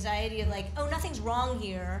of the anxiety of like, oh, nothing's wrong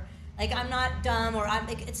here. Like I'm not dumb, or I'm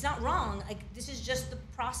like, it's not wrong. Like this is just the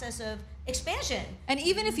process of expansion. And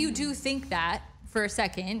even if you do think that for a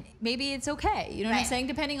second, maybe it's okay. You know what I'm saying?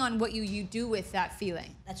 Depending on what you do with that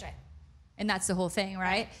feeling. That's right. And that's the whole thing,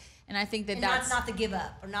 right? And I think that's not the give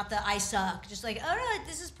up or not the I suck. Just like, all right,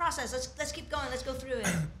 this is process. Let's keep going. Let's go through it.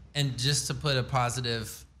 And just to put a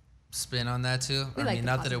positive spin on that too. I mean,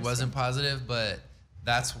 not that it wasn't positive, but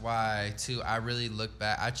that's why too. I really look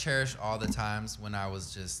back. I cherish all the times when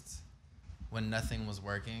when nothing was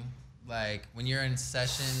working. Like when you're in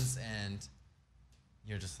sessions and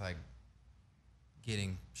you're just like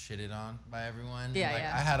getting shitted on by everyone. Yeah, like,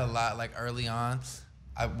 I had a lot like early on.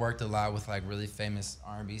 I worked a lot with like really famous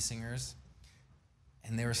R&B singers,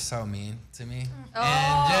 and they were so mean to me.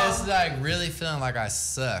 And just like really feeling like I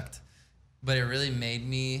sucked. But it really made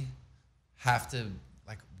me have to,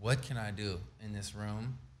 like, what can I do in this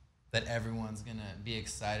room that everyone's gonna be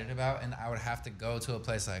excited about? And I would have to go to a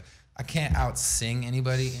place like, I can't out-sing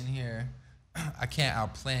anybody in here. I can't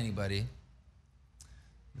outplay anybody.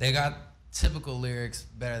 They got typical lyrics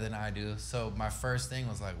better than I do. So my first thing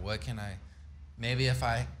was like, what can I, maybe if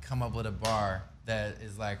I come up with a bar that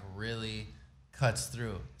is like really cuts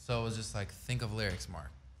through. So it was just like, think of lyrics, Mark.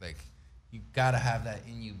 Like, you gotta have that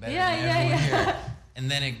in you better than everyone here. And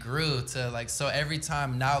then it grew to like, so every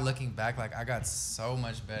time now looking back, like I got so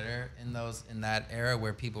much better in that era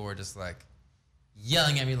where people were just like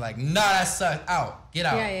yelling at me like, nah, that sucks, out, get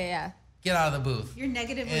out. Get out of the booth. You're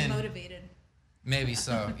negatively motivated. Maybe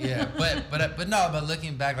so, yeah. But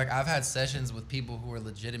looking back, like I've had sessions with people who are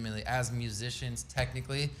legitimately, as musicians,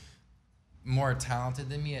 technically more talented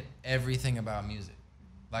than me at everything about music.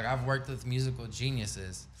 Like I've worked with musical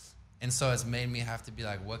geniuses. And so it's made me have to be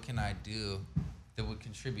like, what can I do that would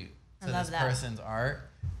contribute to this person's art?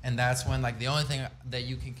 And that's when, like, the only thing that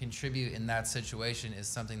you can contribute in that situation is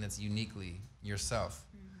something that's uniquely yourself.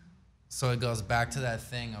 Mm-hmm. So it goes back to that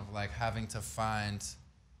thing of like having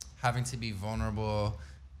to be vulnerable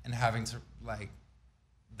and having to, like,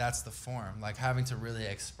 that's the form, like having to really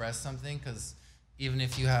express something. Because even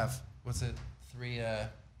if you have, three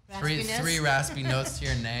raspy notes to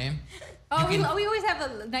your name. We always have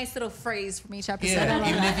a nice little phrase from each episode. Yeah,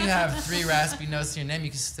 even if you have 3 raspy notes to your name, you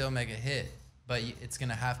can still make a hit. But it's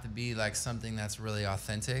gonna have to be like something that's really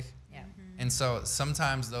authentic. Yeah. Mm-hmm. And so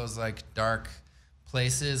sometimes those like dark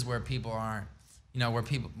places where people aren't, where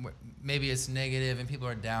maybe it's negative and people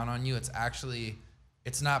are down on you,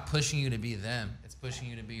 it's not pushing you to be them. It's pushing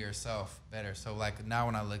you to be yourself better. So like now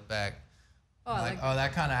when I look back,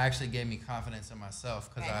 that kind of actually gave me confidence in myself,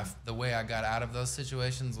 because the way I got out of those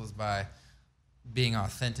situations was by being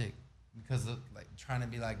authentic, because like trying to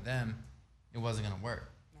be like them, it wasn't gonna work.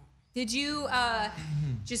 Did you,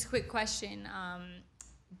 just quick question, how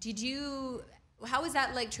was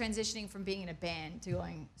that like transitioning from being in a band to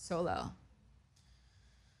going solo?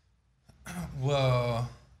 Well,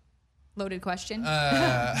 loaded question.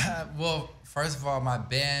 Well, first of all, my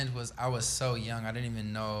band I was so young, I didn't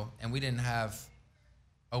even know, and we didn't have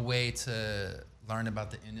a way to learn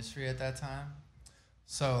about the industry at that time.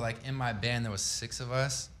 So like in my band, there was 6 of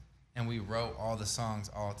us, and we wrote all the songs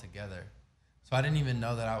all together. So I didn't even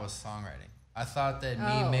know that I was songwriting. I thought that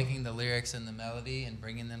me making the lyrics and the melody and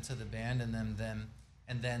bringing them to the band, and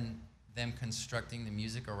then them constructing the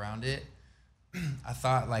music around it, I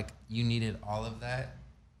thought like you needed all of that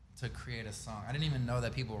to create a song. I didn't even know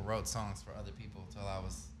that people wrote songs for other people till I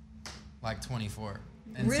was like 24.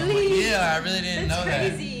 And really? I really didn't know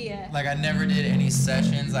crazy. That. Like I never did any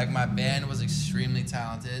sessions. Like my band was extremely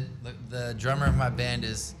talented. The drummer of my band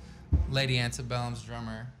is Lady Antebellum's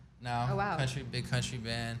drummer now. Oh wow. Big country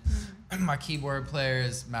band. Mm-hmm. My keyboard player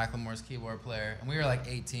is Macklemore's keyboard player, and we were like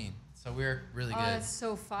 18, so we were really good. Oh, that's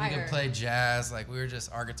so fire. We could play jazz. Like we were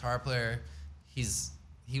just our guitar player.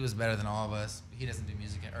 He was better than all of us. He doesn't do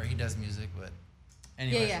music, or he does music, but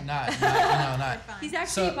anyway, not. He's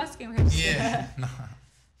actually busking rich. Yeah, no,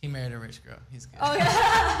 he married a rich girl. He's good. Oh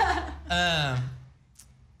yeah.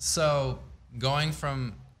 So going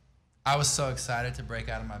from, I was so excited to break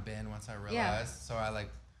out of my band once I realized. So I like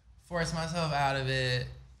forced myself out of it,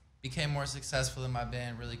 became more successful in my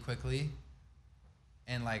band really quickly,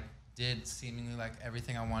 and like did seemingly like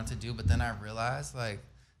everything I wanted to do. But then I realized like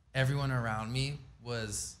everyone around me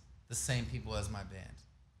was the same people as my band.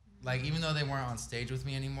 Like even though they weren't on stage with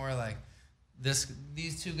me anymore, like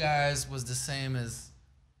these 2 guys was the same as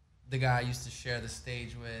the guy I used to share the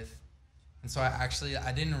stage with. And so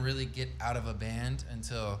I didn't really get out of a band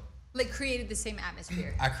until like created the same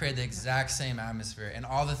atmosphere. I created the exact same atmosphere, and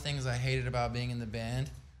all the things I hated about being in the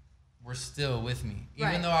band were still with me.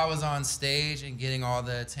 Even though I was on stage and getting all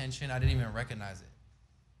the attention, I didn't even recognize it.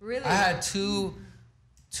 Really? I had two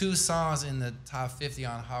songs in the top 50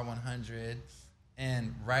 on Hot 100,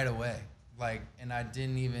 and right away, like, and I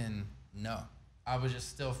didn't even know. I was just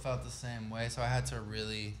still felt the same way, so I had to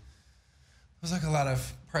really, it was like a lot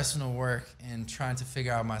of personal work and trying to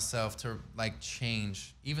figure out myself to like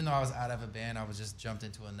change. Even though I was out of a band, I was just jumped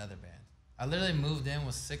into another band. I literally moved in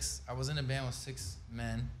with 6, I was in a band with 6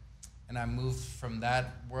 men, and I moved from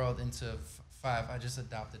that world into 5. I just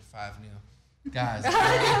adopted 5 new guys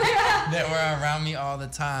that were around me all the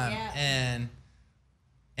time.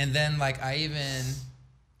 And then like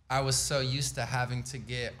I was so used to having to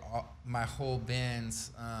get my whole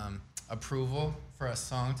band's approval for a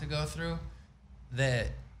song to go through that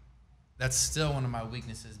that's still one of my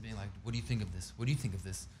weaknesses, being like, what do you think of this? What do you think of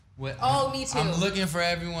this? Me too. I'm looking for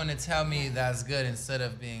everyone to tell me that's good instead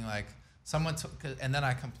of being like, and then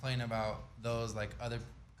I complain about those like other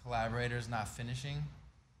collaborators not finishing.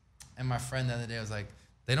 And my friend the other day was like,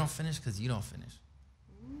 they don't finish because you don't finish.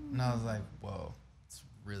 Ooh. And I was like, whoa, it's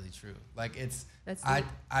really true. Like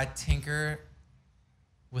I tinker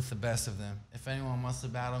with the best of them. If anyone wants to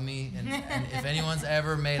battle me, and if anyone's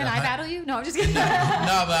ever made Can I battle you? No, I'm just kidding.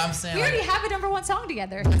 No, but I'm saying we already have a #1 song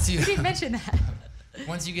together. You didn't mention that.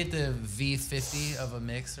 Once you get the V50 of a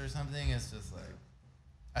mix or something, it's just like,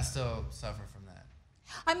 I still suffer from that.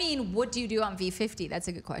 I mean, what do you do on V50? That's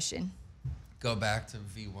a good question. Go back to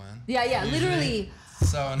V1. Yeah, usually. Literally.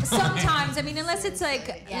 So annoying. Sometimes, I mean, unless it's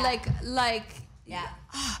like.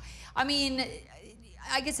 I mean,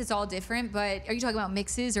 I guess it's all different, but are you talking about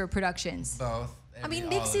mixes or productions? Both. I mean,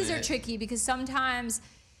 mixes are tricky because sometimes,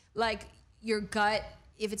 like, your gut,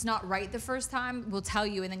 if it's not right the first time, will tell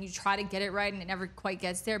you, and then you try to get it right, and it never quite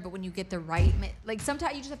gets there. But when you get the right, like,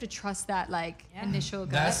 sometimes you just have to trust that, like, initial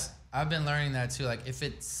gut. I've been learning that too. Like, if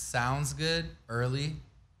it sounds good early,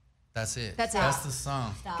 that's it. That's the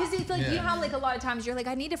song. Because it's like, you know how, like, a lot of times you're like,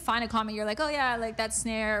 I need to find a comment. You're like, oh yeah, like that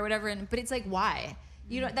snare or whatever, but it's like, why?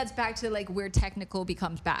 You know, that's back to like where technical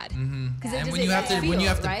becomes bad. Mm-hmm. And when you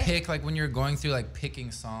have to pick, like when you're going through like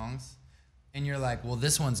picking songs, and you're like, well,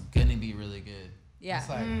 this one's gonna be really good. Yeah. It's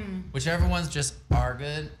like whichever ones just are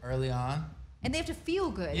good early on. And they have to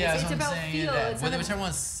feel good. Yeah, it's about feel. Whichever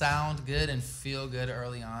ones sound good and feel good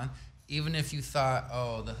early on, even if you thought,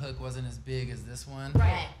 oh, the hook wasn't as big as this one,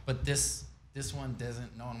 right? But this one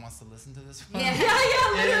doesn't. No one wants to listen to this one. Yeah,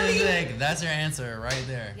 literally. Like, that's your answer right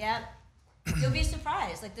there. Yep. You'll be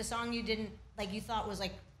surprised. Like the song you didn't like, you thought was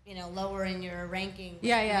like, you know, lower in your ranking.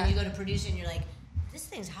 Yeah. When you go to produce and you're like, this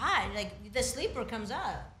thing's hot. Like the sleeper comes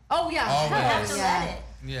up. Oh yeah. Always. You have to let it.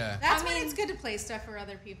 Yeah. That's why it's good to play stuff for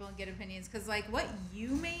other people and get opinions, because like what you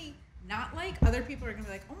may not like, other people are gonna be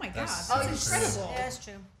like, oh my god, that's incredible. Yeah, that's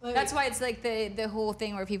true. That's why it's like the whole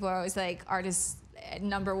thing where people are always like, artists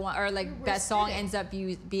 #1 or like best song ends up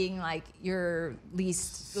being like your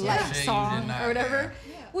least liked song or whatever,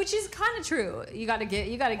 which is kind of true. You gotta give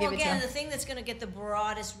it to them. The thing that's gonna get the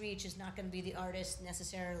broadest reach is not gonna be the artist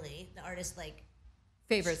necessarily. The artist like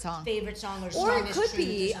favorite song or strongest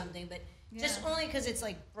truth or something, but just only because it's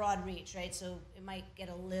like broad reach, right? So it might get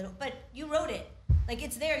a little, but you wrote it. Like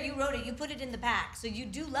it's there, you wrote it, you put it in the pack, so you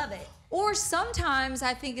do love it. Or sometimes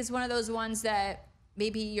I think it's one of those ones that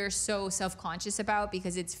maybe you're so self-conscious about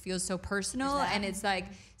because it feels so personal, and it's like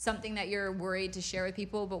something that you're worried to share with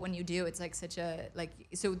people, but when you do, it's like such a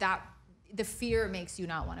so that the fear makes you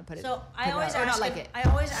not want to put it. So I always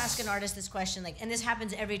ask an artist this question, like, and this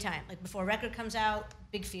happens every time. Like before a record comes out,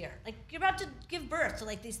 big fear. Like you're about to give birth to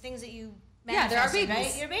like these things that you manifested, they're our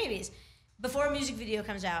babies. Right? Your babies. Before a music video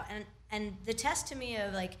comes out, and the test to me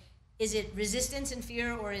of like, is it resistance and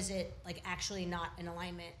fear, or is it like actually not in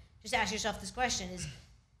alignment? Just ask yourself this question: is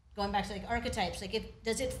going back to like archetypes, like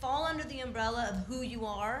does it fall under the umbrella of who you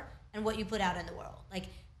are and what you put out in the world? Like,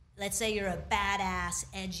 let's say you're a badass,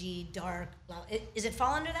 edgy, dark, blah. Is it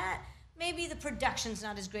fall under that? Maybe the production's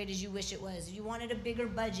not as great as you wish it was. You wanted a bigger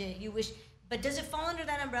budget. But does it fall under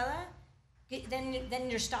that umbrella? Then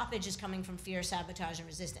your stoppage is coming from fear, sabotage, and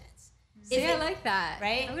resistance. I like that.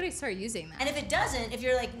 Right? I'm gonna start using that. And if it doesn't, if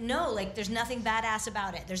you're like, no, like there's nothing badass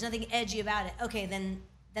about it, there's nothing edgy about it, okay, then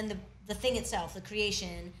the thing itself, the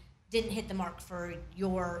creation, didn't hit the mark for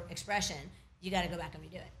your expression. You got to go back and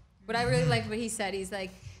redo it. But I really like what he said. He's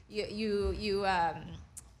like,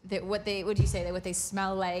 what they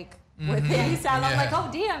smell like, what they sound. I'm like, oh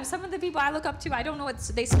damn, some of the people I look up to, I don't know what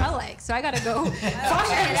they smell like, so I gotta go find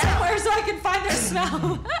them somewhere so I can find their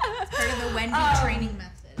smell. It's part of the Wendy training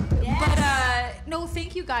method. Yes. But no,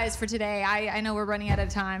 thank you guys for today. I know we're running out of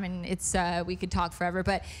time, and it's we could talk forever,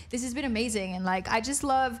 but this has been amazing, and like I just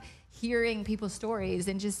love hearing people's stories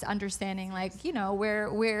and just understanding, like, you know,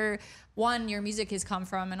 where one, your music has come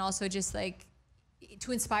from, and also just like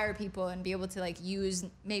to inspire people and be able to like use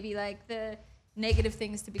maybe like the negative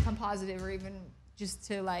things to become positive, or even just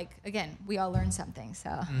to like, again, we all learn something. So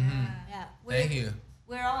Thank you.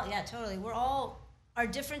 We're all totally. We're all, our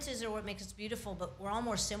differences are what makes us beautiful, but we're all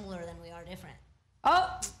more similar than we are different.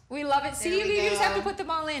 Oh, we love it. See, you just have to put them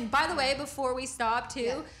all in. By the way, before we stop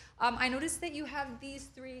too, I noticed that you have these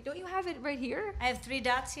 3. Don't you have it right here? I have 3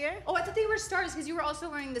 dots here. Oh, I thought they were stars because you were also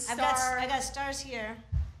wearing the star. I got stars here.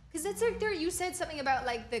 Because that's like there. You said something about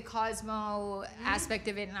like the Cosmo aspect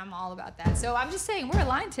of it, and I'm all about that. So I'm just saying we're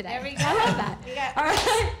aligned today. There we go. I love that. All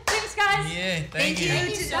right, thanks guys. Yeah, thank you. Thank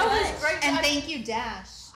you so much. Great. And thank you, Dash.